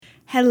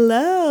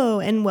Hello,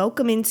 and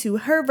welcome into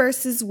Her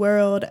Versus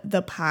World,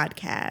 the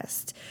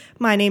podcast.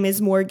 My name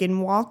is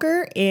Morgan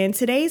Walker, and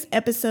today's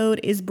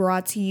episode is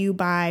brought to you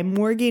by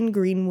Morgan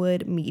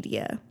Greenwood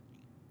Media.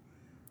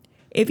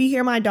 If you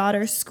hear my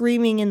daughter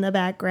screaming in the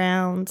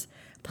background,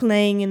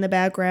 playing in the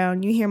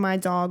background, you hear my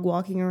dog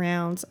walking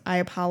around, I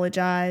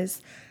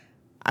apologize.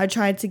 I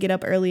tried to get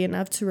up early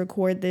enough to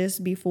record this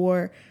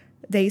before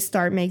they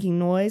start making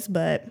noise,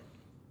 but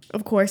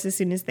of course, as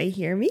soon as they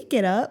hear me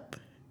get up,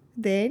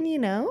 then,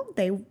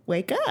 they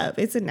wake up.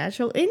 It's a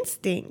natural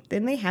instinct.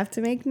 Then they have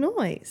to make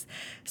noise.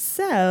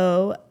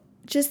 So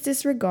just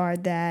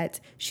disregard that.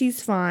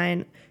 She's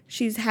fine.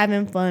 She's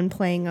having fun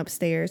playing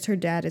upstairs. Her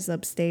dad is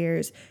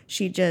upstairs.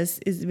 She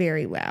just is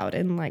very loud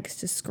and likes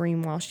to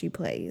scream while she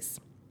plays.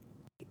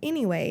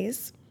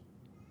 Anyways,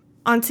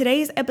 on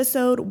today's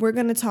episode, we're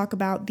going to talk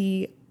about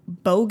the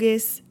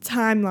bogus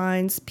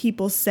timelines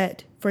people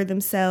set for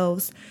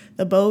themselves,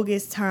 the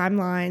bogus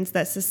timelines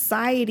that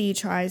society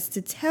tries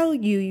to tell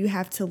you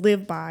have to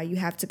live by. You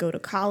have to go to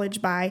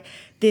college by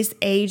this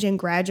age and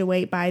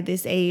graduate by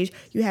this age.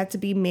 You have to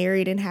be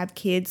married and have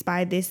kids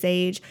by this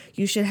age.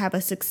 You should have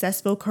a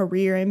successful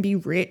career and be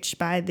rich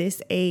by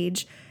this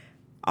age.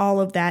 All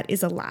of that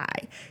is a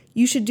lie.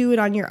 You should do it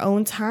on your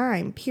own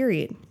time,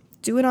 period.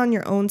 Do it on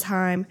your own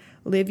time.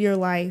 Live your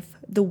life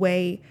the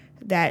way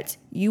that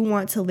you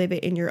want to live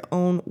it in your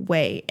own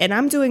way. And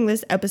I'm doing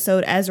this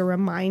episode as a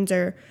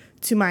reminder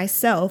to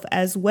myself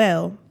as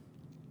well,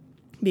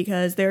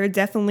 because there are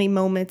definitely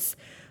moments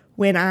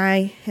when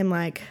I am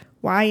like,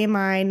 why am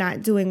I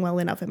not doing well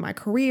enough in my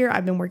career?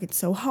 I've been working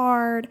so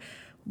hard.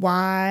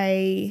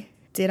 Why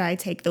did I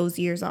take those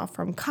years off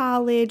from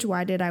college?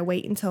 Why did I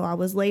wait until I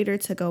was later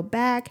to go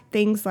back?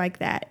 Things like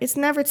that. It's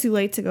never too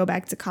late to go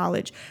back to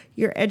college.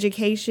 Your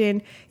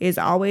education is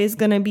always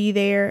going to be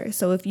there.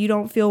 So if you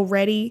don't feel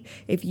ready,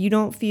 if you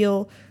don't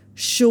feel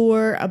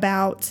sure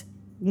about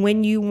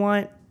when you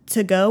want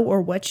to go or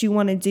what you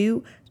want to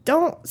do,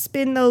 don't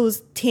spend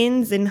those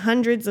tens and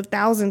hundreds of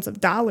thousands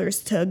of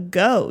dollars to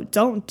go.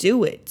 Don't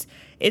do it.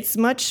 It's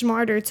much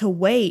smarter to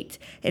wait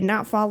and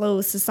not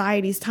follow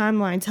society's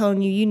timeline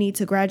telling you need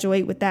to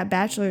graduate with that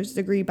bachelor's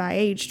degree by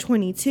age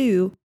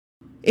 22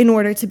 in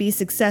order to be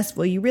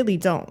successful. You really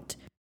don't.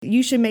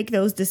 You should make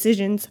those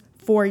decisions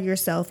for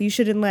yourself. You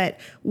shouldn't let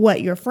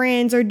what your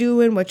friends are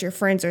doing, what your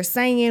friends are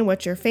saying,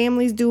 what your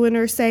family's doing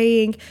or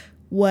saying,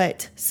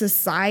 what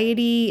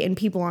society and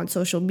people on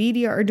social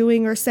media are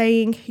doing or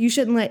saying. You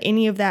shouldn't let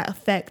any of that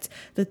affect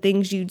the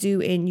things you do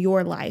in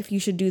your life. You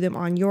should do them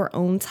on your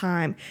own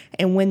time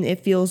and when it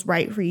feels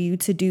right for you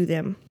to do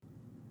them.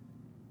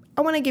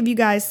 I want to give you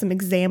guys some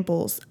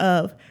examples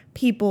of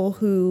people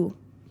who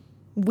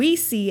we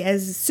see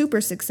as super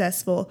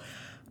successful,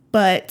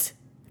 but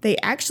they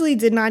actually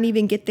did not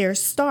even get their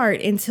start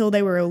until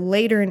they were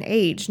later in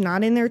age,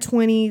 not in their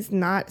 20s,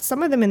 not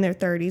some of them in their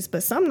 30s,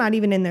 but some not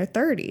even in their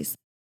 30s.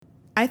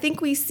 I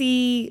think we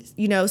see,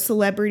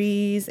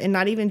 celebrities, and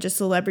not even just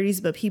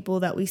celebrities, but people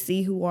that we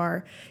see who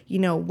are,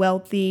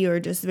 wealthy or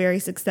just very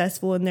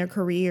successful in their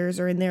careers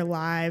or in their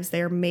lives.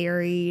 They're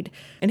married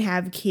and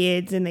have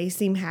kids and they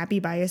seem happy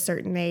by a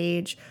certain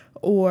age,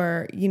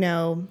 or,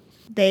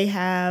 they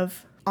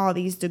have all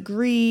these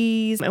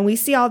degrees, and we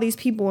see all these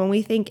people and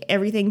we think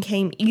everything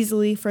came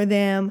easily for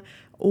them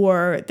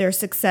or their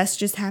success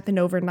just happened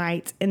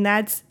overnight. And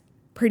that's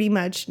pretty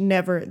much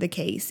never the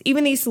case.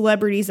 Even these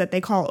celebrities that they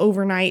call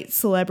overnight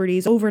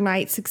celebrities,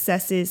 overnight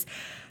successes,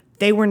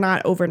 they were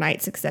not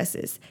overnight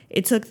successes.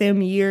 It took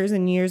them years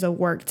and years of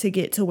work to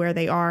get to where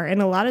they are. And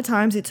a lot of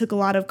times it took a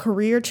lot of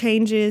career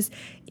changes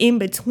in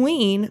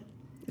between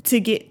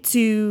to get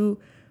to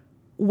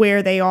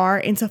where they are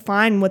and to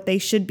find what they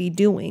should be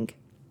doing.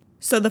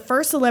 So the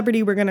first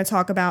celebrity we're going to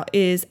talk about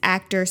is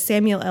actor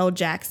Samuel L.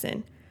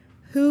 Jackson.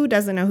 Who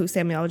doesn't know who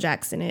Samuel L.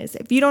 Jackson is?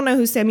 If you don't know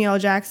who Samuel L.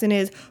 Jackson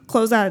is,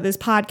 close out of this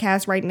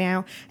podcast right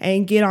now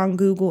and get on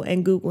Google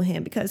and Google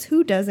him, because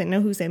who doesn't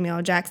know who Samuel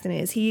L. Jackson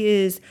is? He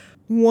is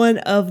one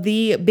of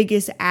the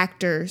biggest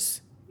actors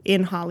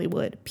in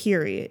Hollywood,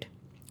 period.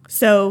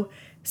 So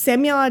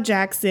Samuel L.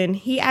 Jackson,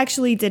 he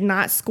actually did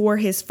not score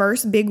his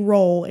first big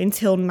role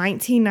until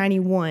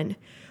 1991,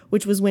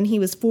 which was when he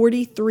was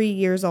 43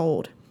 years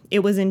old. It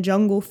was in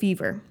Jungle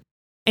Fever.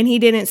 And he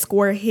didn't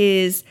score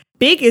his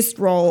biggest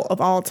role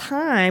of all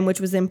time, which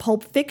was in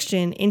Pulp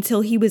Fiction, until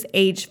he was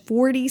age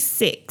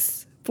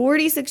 46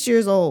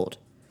 years old.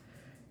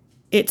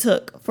 It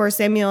took for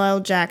Samuel L.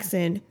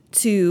 Jackson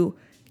to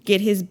get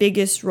his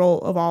biggest role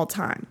of all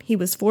time. He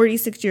was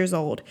 46 years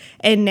old.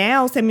 And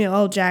now Samuel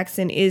L.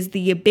 Jackson is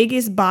the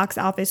biggest box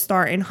office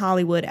star in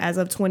Hollywood as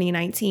of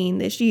 2019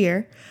 this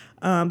year,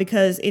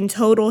 because in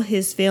total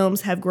his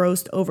films have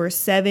grossed over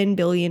 $7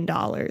 billion.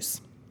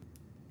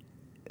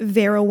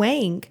 Vera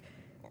Wang.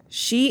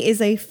 She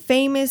is a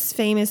famous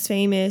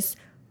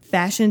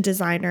fashion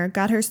designer,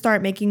 got her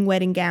start making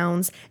wedding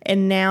gowns,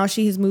 and now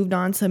she has moved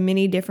on to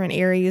many different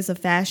areas of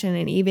fashion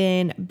and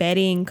even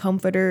bedding,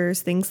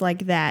 comforters, things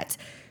like that.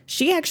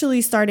 She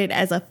actually started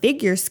as a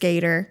figure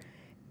skater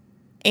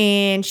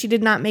and she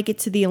did not make it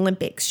to the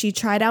Olympics. She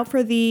tried out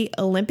for the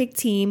Olympic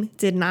team,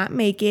 did not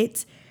make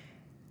it.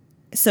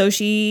 So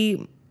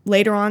she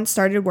later on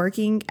started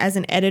working as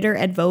an editor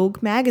at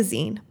Vogue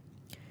magazine.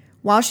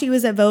 While she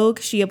was at Vogue,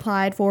 she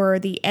applied for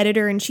the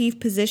editor-in-chief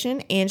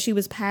position, and she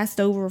was passed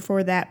over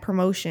for that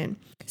promotion.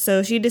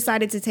 So she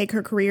decided to take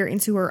her career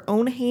into her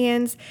own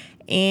hands,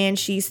 and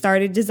she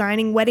started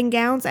designing wedding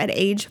gowns at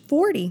age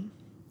 40.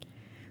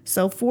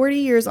 So 40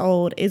 years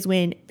old is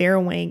when Vera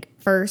Wang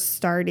first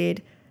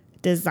started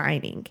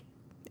designing.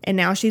 And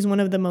now she's one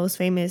of the most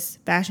famous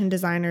fashion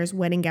designers,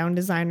 wedding gown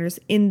designers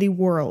in the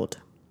world.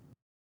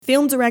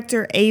 Film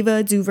director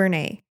Ava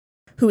DuVernay,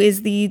 who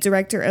is the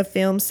director of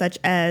films such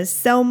as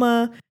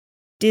Selma,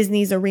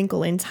 Disney's A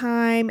Wrinkle in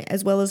Time,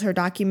 as well as her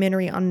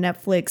documentary on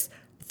Netflix,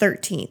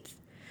 13th.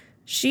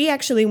 She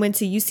actually went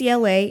to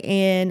UCLA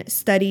and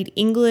studied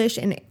English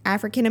and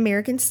African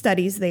American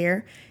studies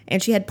there,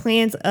 and she had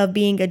plans of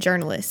being a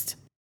journalist.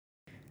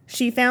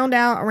 She found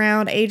out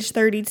around age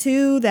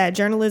 32 that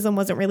journalism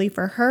wasn't really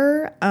for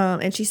her,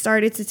 and she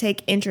started to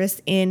take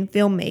interest in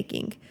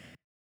filmmaking.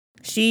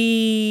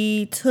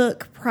 She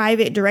took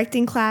private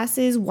directing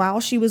classes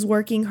while she was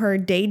working her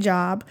day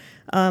job,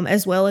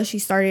 as well as she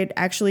started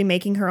actually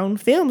making her own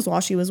films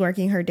while she was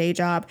working her day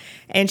job.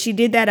 And she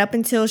did that up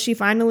until she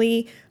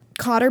finally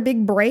caught her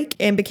big break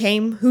and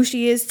became who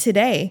she is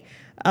today.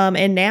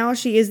 And now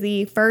she is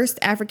the first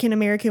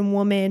African-American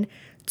woman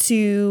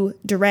to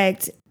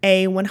direct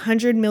a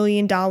 $100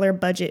 million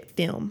budget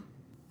film.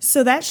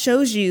 So that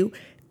shows you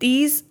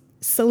these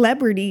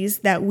celebrities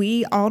that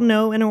we all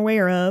know and are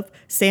aware of,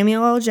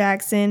 Samuel L.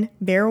 Jackson,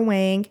 Vera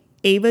Wang,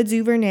 Ava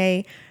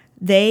DuVernay,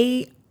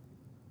 they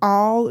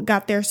all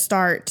got their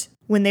start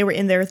when they were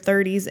in their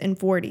 30s and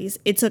 40s.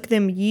 It took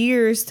them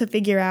years to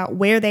figure out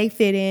where they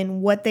fit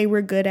in, what they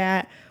were good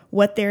at,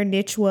 what their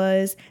niche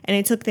was, and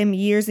it took them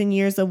years and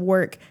years of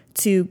work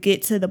to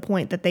get to the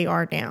point that they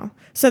are now.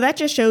 So that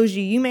just shows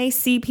you may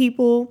see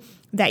people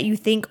that you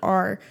think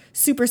are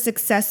super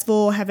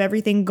successful, have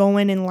everything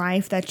going in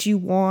life that you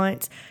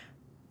want,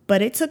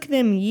 but it took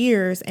them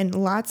years and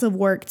lots of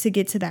work to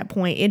get to that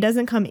point. It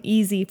doesn't come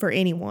easy for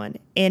anyone.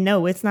 And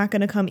no, it's not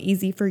going to come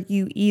easy for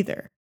you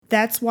either.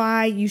 That's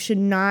why you should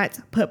not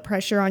put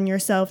pressure on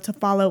yourself to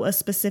follow a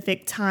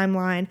specific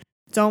timeline.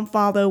 Don't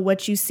follow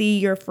what you see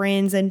your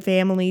friends and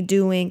family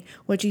doing,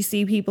 what you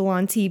see people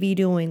on TV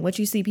doing, what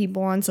you see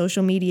people on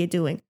social media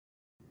doing.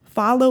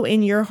 Follow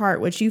in your heart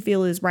what you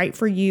feel is right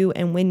for you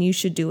and when you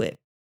should do it.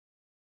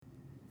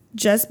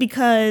 Just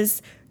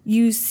because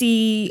you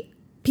see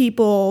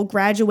people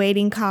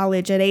graduating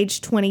college at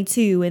age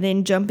 22 and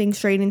then jumping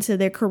straight into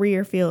their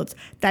career fields,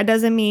 that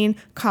doesn't mean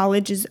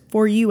college is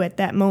for you at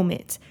that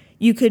moment.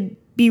 You could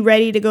be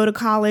ready to go to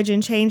college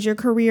and change your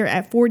career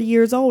at 40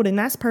 years old, and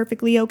that's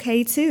perfectly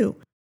okay too.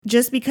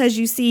 Just because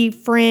you see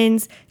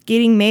friends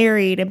getting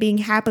married and being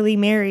happily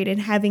married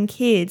and having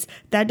kids,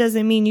 that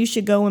doesn't mean you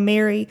should go and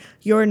marry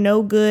your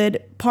no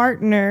good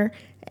partner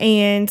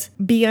and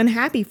be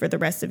unhappy for the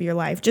rest of your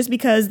life. Just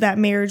because that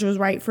marriage was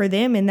right for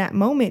them in that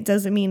moment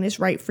doesn't mean it's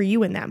right for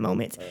you in that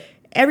moment.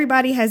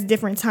 Everybody has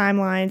different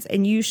timelines,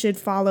 and you should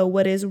follow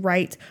what is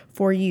right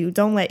for you.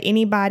 Don't let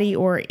anybody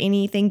or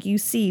anything you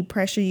see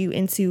pressure you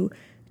into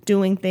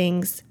doing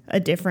things a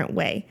different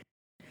way.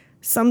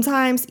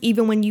 Sometimes,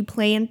 even when you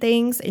plan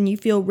things and you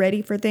feel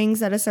ready for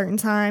things at a certain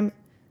time,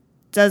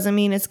 doesn't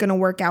mean it's going to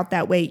work out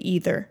that way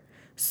either.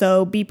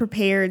 So be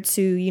prepared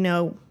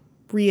to,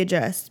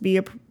 readjust.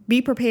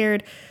 Be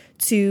prepared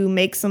to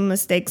make some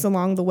mistakes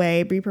along the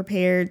way. Be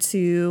prepared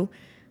to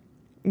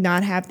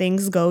not have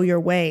things go your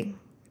way.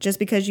 Just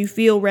because you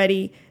feel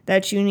ready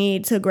that you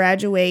need to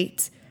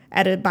graduate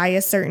by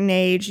a certain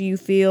age, you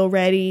feel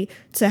ready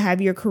to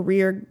have your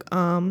career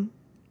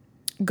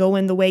go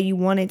in the way you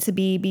want it to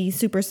be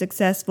super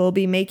successful,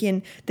 be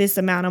making this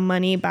amount of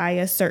money by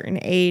a certain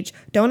age.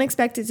 Don't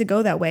expect it to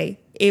go that way.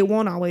 It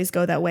won't always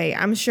go that way.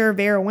 I'm sure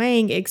Vera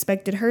Wang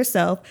expected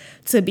herself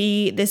to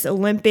be this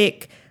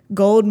Olympic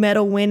gold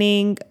medal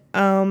winning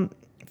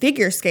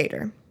figure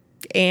skater,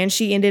 and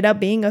she ended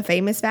up being a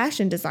famous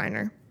fashion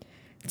designer.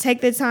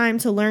 Take the time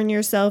to learn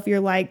yourself, your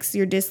likes,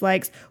 your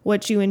dislikes,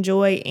 what you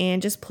enjoy,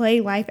 and just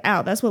play life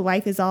out. That's what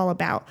life is all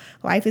about.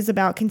 Life is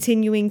about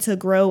continuing to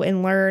grow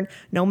and learn,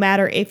 no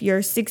matter if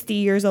you're 60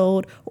 years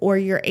old or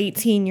you're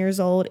 18 years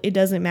old. It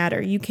doesn't matter.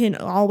 You can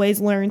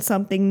always learn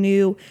something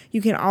new.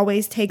 You can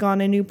always take on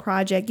a new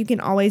project. You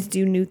can always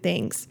do new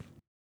things.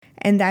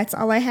 And that's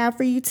all I have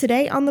for you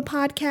today on the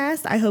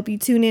podcast. I hope you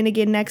tune in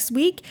again next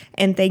week,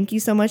 and thank you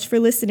so much for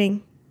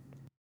listening.